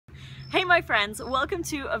Hey my friends, welcome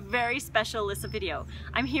to a very special Lissa video.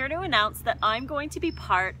 I'm here to announce that I'm going to be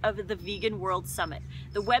part of the Vegan World Summit.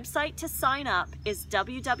 The website to sign up is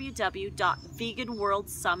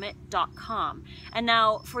www.veganworldsummit.com. And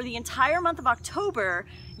now for the entire month of October,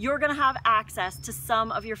 you're going to have access to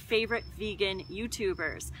some of your favorite vegan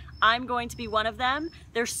YouTubers. I'm going to be one of them.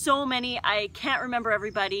 There's so many, I can't remember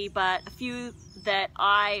everybody, but a few that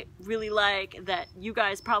I really like that you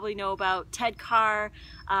guys probably know about: Ted Carr,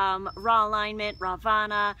 Raw Alignment,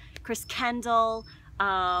 Ravana, Chris Kendall,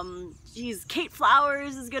 Kate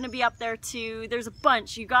Flowers is gonna be up there too. There's a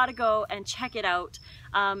bunch. You gotta go and check it out.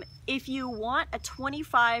 If you want a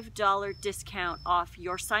 $25 discount off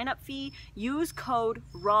your sign up fee, use code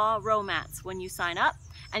RAWROMANCE when you sign up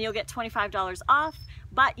and you'll get $25 off.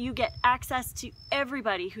 But you get access to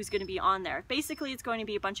everybody who's going to be on there. Basically, it's going to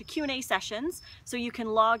be a bunch of Q&A sessions, so you can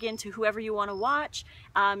log into whoever you want to watch.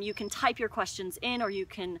 You can type your questions in, or you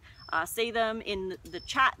can say them in the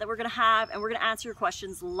chat that we're going to have, and we're going to answer your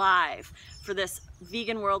questions live for this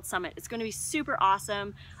Vegan World Summit. It's going to be super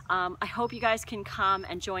awesome. I hope you guys can come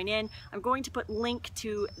and join in. I'm going to put link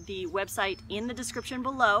to the website in the description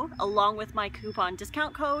below, along with my coupon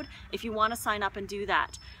discount code if you want to sign up and do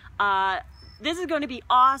that. This is going to be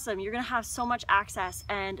awesome. You're going to have so much access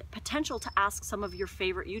and potential to ask some of your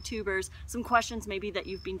favorite YouTubers some questions maybe that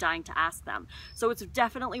you've been dying to ask them. So it's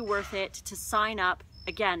definitely worth it to sign up.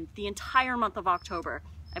 Again, the entire month of October.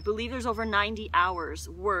 I believe there's over 90 hours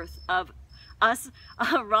worth of us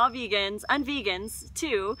raw vegans and vegans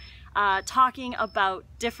too, talking about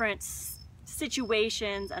different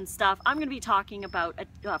situations and stuff. I'm going to be talking about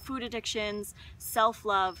food addictions,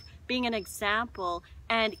 self-love, being an example,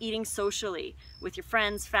 and eating socially with your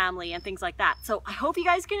friends, family, and things like that. So I hope you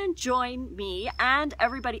guys can join me and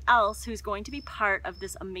everybody else who's going to be part of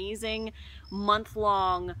this amazing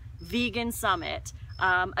month-long vegan summit.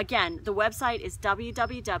 Again, the website is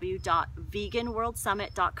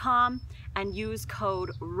www.veganworldsummit.com and use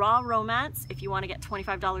code RAWROMANCE if you want to get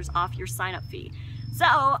 $25 off your sign-up fee. So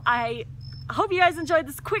I hope you guys enjoyed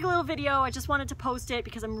this quick little video. I just wanted to post it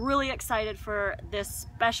because I'm really excited for this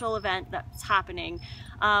special event that's happening.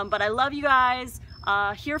 But I love you guys.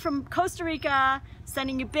 Here from Costa Rica,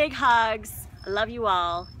 sending you big hugs. I love you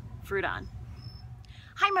all. Fruit on.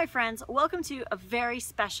 Hi my friends, welcome to a very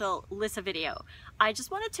special Lissa video. I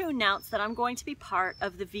just wanted to announce that I'm going to be part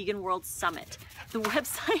of the Vegan World Summit. The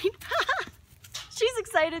website, she's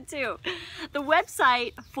excited too. The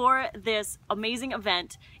website for this amazing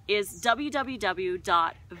event is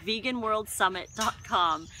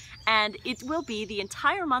www.veganworldsummit.com, and it will be the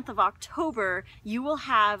entire month of October. You will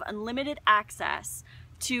have unlimited access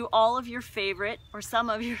to all of your favorite, or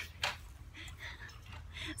some of your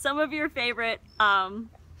favorite,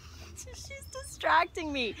 she's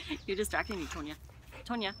distracting me. You're distracting me, Tonya.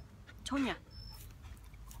 Tonya. Tonya.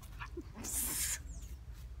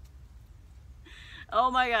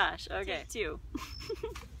 Oh my gosh. Okay, two.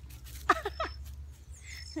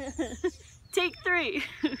 Take three.